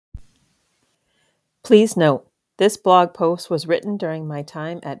Please note, this blog post was written during my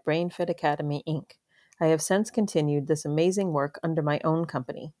time at BrainFit Academy, Inc. I have since continued this amazing work under my own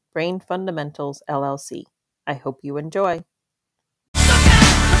company, Brain Fundamentals, LLC. I hope you enjoy.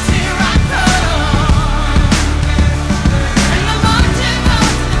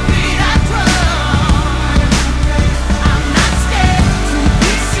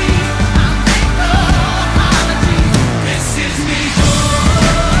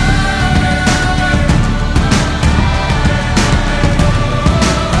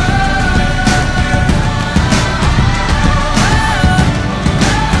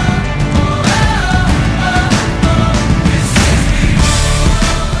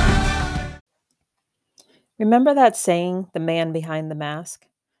 Remember that saying, the man behind the mask?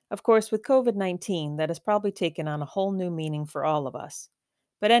 Of course, with COVID-19, that has probably taken on a whole new meaning for all of us.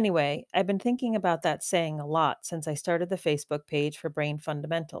 But anyway, I've been thinking about that saying a lot since I started the Facebook page for Brain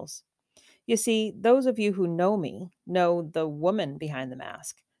Fundamentals. You see, those of you who know me know the woman behind the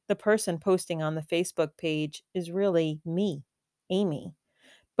mask. The person posting on the Facebook page is really me, Amy.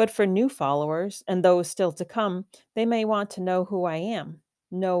 But for new followers and those still to come, they may want to know who I am,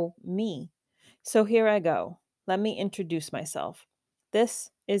 know me. So here I go. Let me introduce myself.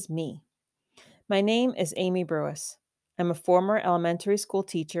 This is me. My name is Amy Brewis. I'm a former elementary school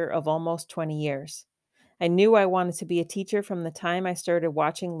teacher of almost 20 years. I knew I wanted to be a teacher from the time I started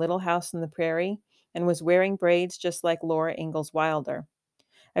watching Little House on the Prairie and was wearing braids just like Laura Ingalls Wilder.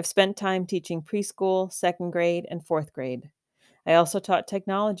 I've spent time teaching preschool, second grade, and fourth grade. I also taught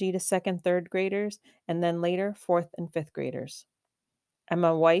technology to second, third graders, and then later fourth and fifth graders. I'm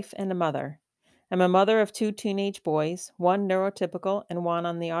a wife and a mother. I'm a mother of 2 teenage boys, one neurotypical and one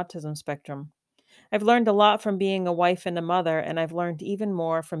on the autism spectrum. I've learned a lot from being a wife and a mother, and I've learned even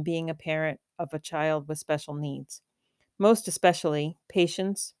more from being a parent of a child with special needs. Most especially,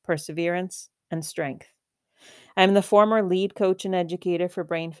 patience, perseverance, and strength. I'm the former lead coach and educator for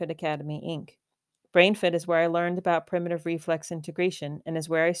BrainFit Academy, Inc. BrainFit is where I learned about primitive reflex integration and is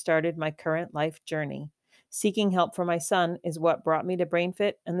where I started my current life journey. Seeking help for my son is what brought me to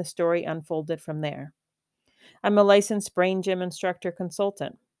BrainFit, and the story unfolded from there. I'm a licensed Brain Gym instructor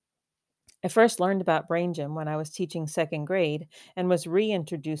consultant. I first learned about Brain Gym when I was teaching second grade and was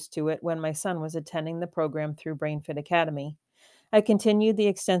reintroduced to it when my son was attending the program through BrainFit Academy. I continued the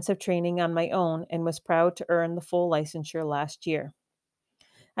extensive training on my own and was proud to earn the full licensure last year.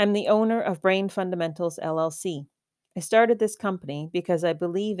 I'm the owner of Brain Fundamentals, LLC. I started this company because I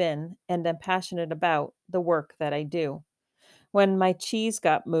believe in and am passionate about the work that I do. When my cheese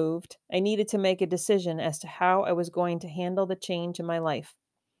got moved, I needed to make a decision as to how I was going to handle the change in my life.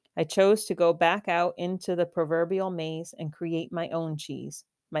 I chose to go back out into the proverbial maze and create my own cheese,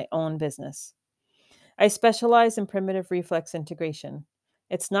 my own business. I specialize in primitive reflex integration.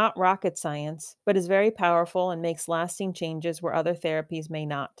 It's not rocket science, but is very powerful and makes lasting changes where other therapies may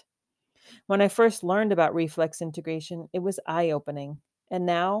not. When I first learned about reflex integration, it was eye-opening, and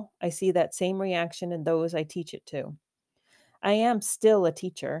now I see that same reaction in those I teach it to. I am still a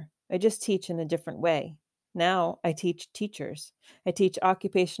teacher. I just teach in a different way. Now I teach teachers. I teach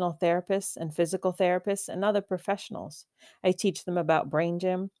occupational therapists and physical therapists and other professionals. I teach them about Brain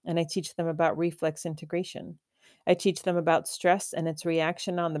Gym, and I teach them about reflex integration. I teach them about stress and its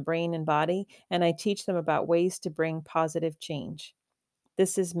reaction on the brain and body, and I teach them about ways to bring positive change.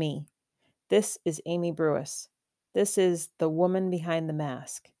 This is me. This is Amy Brewis. This is the woman behind the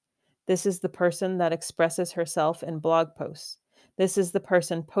mask. This is the person that expresses herself in blog posts. This is the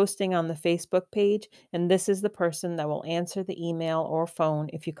person posting on the Facebook page, and this is the person that will answer the email or phone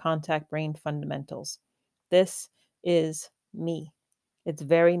if you contact Brain Fundamentals. This is me. It's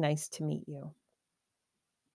very nice to meet you.